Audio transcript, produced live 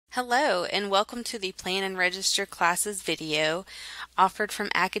Hello and welcome to the Plan and Register Classes video offered from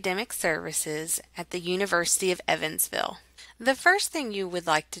Academic Services at the University of Evansville. The first thing you would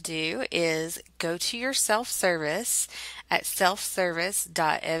like to do is go to your self-service at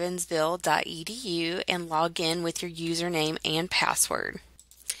selfservice.evansville.edu and log in with your username and password.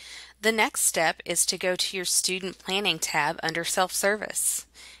 The next step is to go to your Student Planning tab under Self-Service,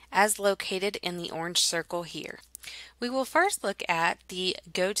 as located in the orange circle here. We will first look at the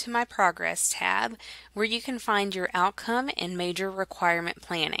Go to My Progress tab, where you can find your outcome and major requirement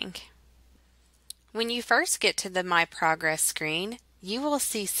planning. When you first get to the My Progress screen, you will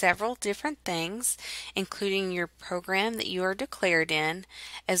see several different things, including your program that you are declared in,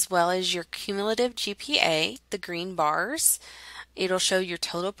 as well as your cumulative GPA, the green bars. It'll show your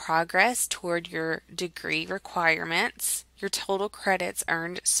total progress toward your degree requirements, your total credits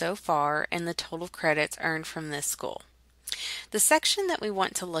earned so far, and the total credits earned from this school. The section that we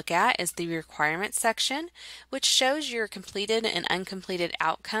want to look at is the requirements section, which shows your completed and uncompleted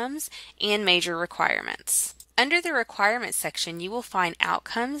outcomes and major requirements. Under the requirements section, you will find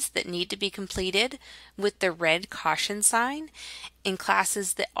outcomes that need to be completed with the red caution sign and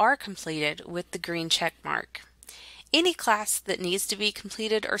classes that are completed with the green check mark. Any class that needs to be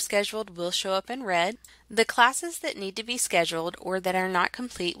completed or scheduled will show up in red. The classes that need to be scheduled or that are not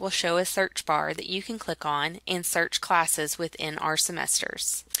complete will show a search bar that you can click on and search classes within our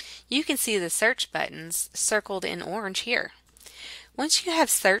semesters. You can see the search buttons circled in orange here. Once you have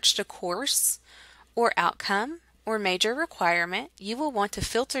searched a course or outcome or major requirement, you will want to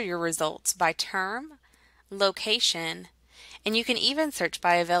filter your results by term, location, and you can even search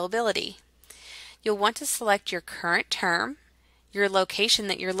by availability. You'll want to select your current term, your location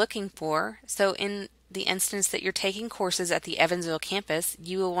that you're looking for. So in the instance that you're taking courses at the Evansville campus,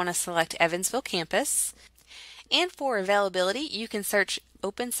 you will want to select Evansville campus. And for availability, you can search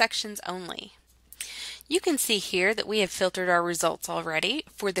open sections only. You can see here that we have filtered our results already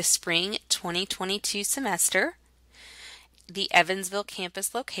for the spring 2022 semester, the Evansville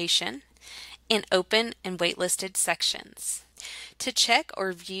campus location, and open and waitlisted sections. To check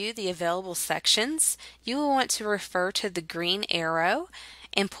or view the available sections, you will want to refer to the green arrow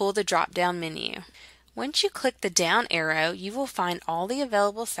and pull the drop-down menu. Once you click the down arrow, you will find all the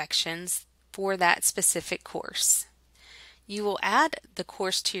available sections for that specific course. You will add the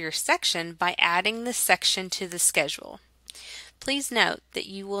course to your section by adding the section to the schedule. Please note that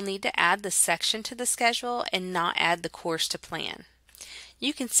you will need to add the section to the schedule and not add the course to plan.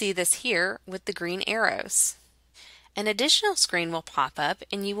 You can see this here with the green arrows. An additional screen will pop up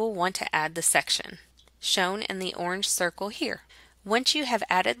and you will want to add the section, shown in the orange circle here. Once you have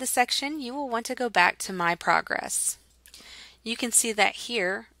added the section, you will want to go back to My Progress. You can see that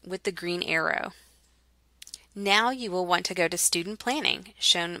here with the green arrow. Now you will want to go to Student Planning,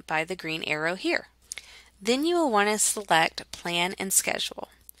 shown by the green arrow here. Then you will want to select Plan and Schedule,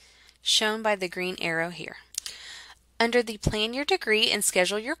 shown by the green arrow here. Under the Plan Your Degree and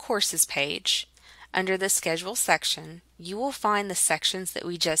Schedule Your Courses page, under the Schedule section, you will find the sections that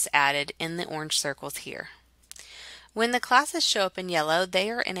we just added in the orange circles here. When the classes show up in yellow, they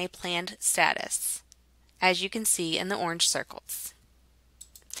are in a planned status, as you can see in the orange circles.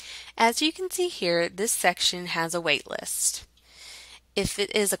 As you can see here, this section has a wait list. If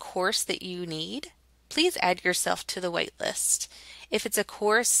it is a course that you need, please add yourself to the wait list. If it's a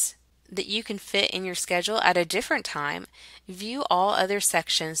course that you can fit in your schedule at a different time, view all other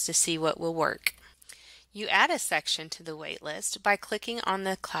sections to see what will work. You add a section to the waitlist by clicking on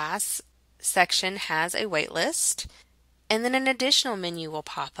the class section has a waitlist, and then an additional menu will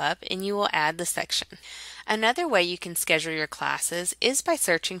pop up and you will add the section. Another way you can schedule your classes is by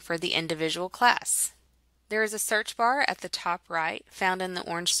searching for the individual class. There is a search bar at the top right found in the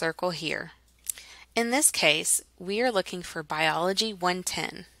orange circle here. In this case, we are looking for Biology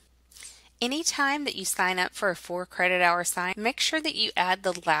 110. Anytime that you sign up for a 4 credit hour assignment, make sure that you add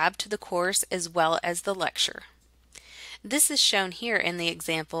the lab to the course as well as the lecture. This is shown here in the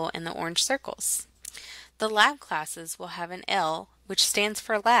example in the orange circles. The lab classes will have an L, which stands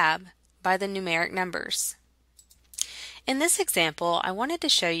for lab, by the numeric numbers. In this example, I wanted to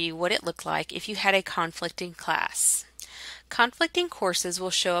show you what it looked like if you had a conflicting class. Conflicting courses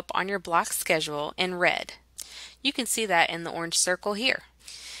will show up on your block schedule in red. You can see that in the orange circle here.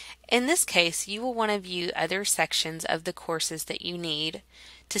 In this case, you will want to view other sections of the courses that you need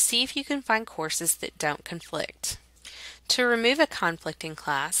to see if you can find courses that don't conflict. To remove a conflicting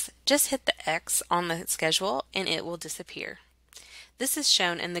class, just hit the X on the schedule and it will disappear. This is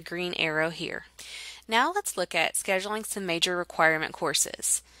shown in the green arrow here. Now let's look at scheduling some major requirement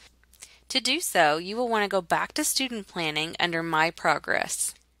courses. To do so, you will want to go back to Student Planning under My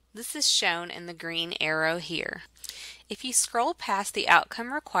Progress. This is shown in the green arrow here. If you scroll past the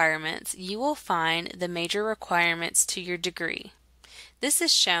outcome requirements, you will find the major requirements to your degree. This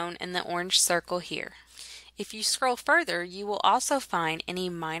is shown in the orange circle here. If you scroll further, you will also find any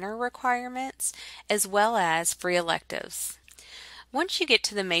minor requirements as well as free electives. Once you get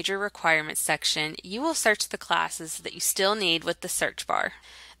to the major requirements section, you will search the classes that you still need with the search bar.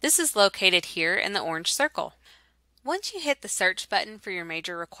 This is located here in the orange circle. Once you hit the search button for your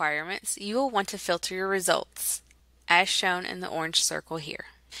major requirements, you will want to filter your results, as shown in the orange circle here.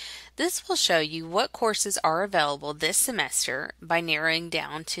 This will show you what courses are available this semester by narrowing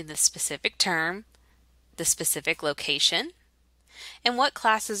down to the specific term, the specific location, and what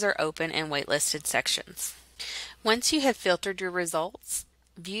classes are open in waitlisted sections. Once you have filtered your results,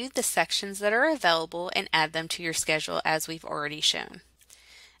 view the sections that are available and add them to your schedule as we've already shown.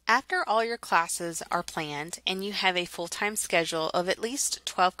 After all your classes are planned and you have a full-time schedule of at least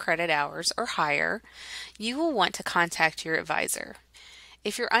 12 credit hours or higher, you will want to contact your advisor.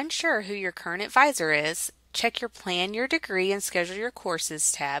 If you're unsure who your current advisor is, check your Plan Your Degree and Schedule Your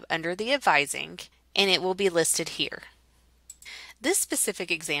Courses tab under the Advising, and it will be listed here. This specific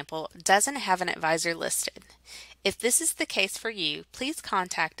example doesn't have an advisor listed. If this is the case for you, please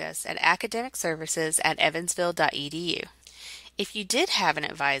contact us at academicservices@evansville.edu. If you did have an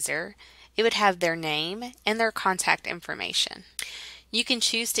advisor, it would have their name and their contact information. You can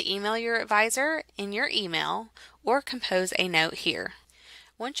choose to email your advisor in your email or compose a note here.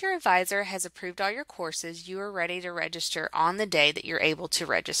 Once your advisor has approved all your courses, you are ready to register on the day that you're able to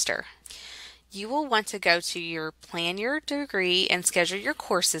register. You will want to go to your Plan Your Degree and Schedule Your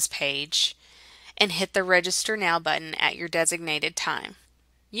Courses page and hit the Register Now button at your designated time.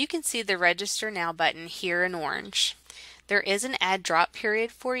 You can see the Register Now button here in orange. There is an add drop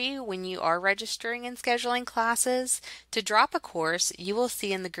period for you when you are registering and scheduling classes. To drop a course, you will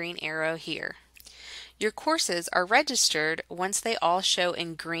see in the green arrow here. Your courses are registered once they all show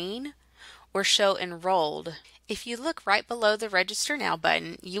in green or show enrolled. If you look right below the Register Now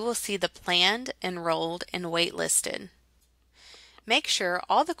button, you will see the planned, enrolled, and waitlisted. Make sure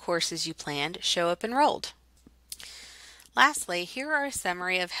all the courses you planned show up enrolled. Lastly, here are a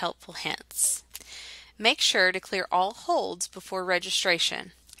summary of helpful hints. Make sure to clear all holds before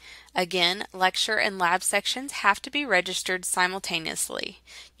registration. Again, lecture and lab sections have to be registered simultaneously.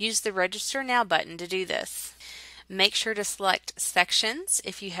 Use the Register Now button to do this. Make sure to select sections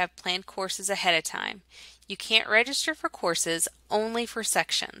if you have planned courses ahead of time. You can't register for courses, only for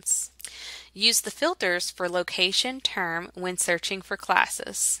sections. Use the filters for location term when searching for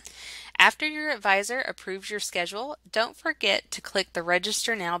classes. After your advisor approves your schedule, don't forget to click the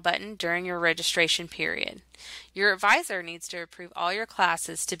Register Now button during your registration period. Your advisor needs to approve all your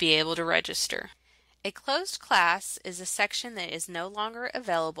classes to be able to register. A closed class is a section that is no longer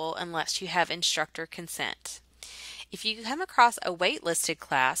available unless you have instructor consent. If you come across a waitlisted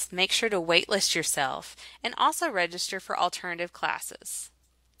class, make sure to waitlist yourself and also register for alternative classes.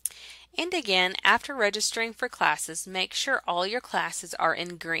 And again, after registering for classes, make sure all your classes are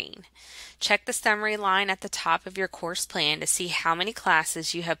in green. Check the summary line at the top of your course plan to see how many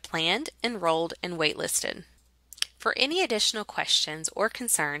classes you have planned, enrolled, and waitlisted. For any additional questions or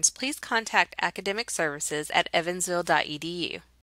concerns, please contact Academic Services at evansville.edu.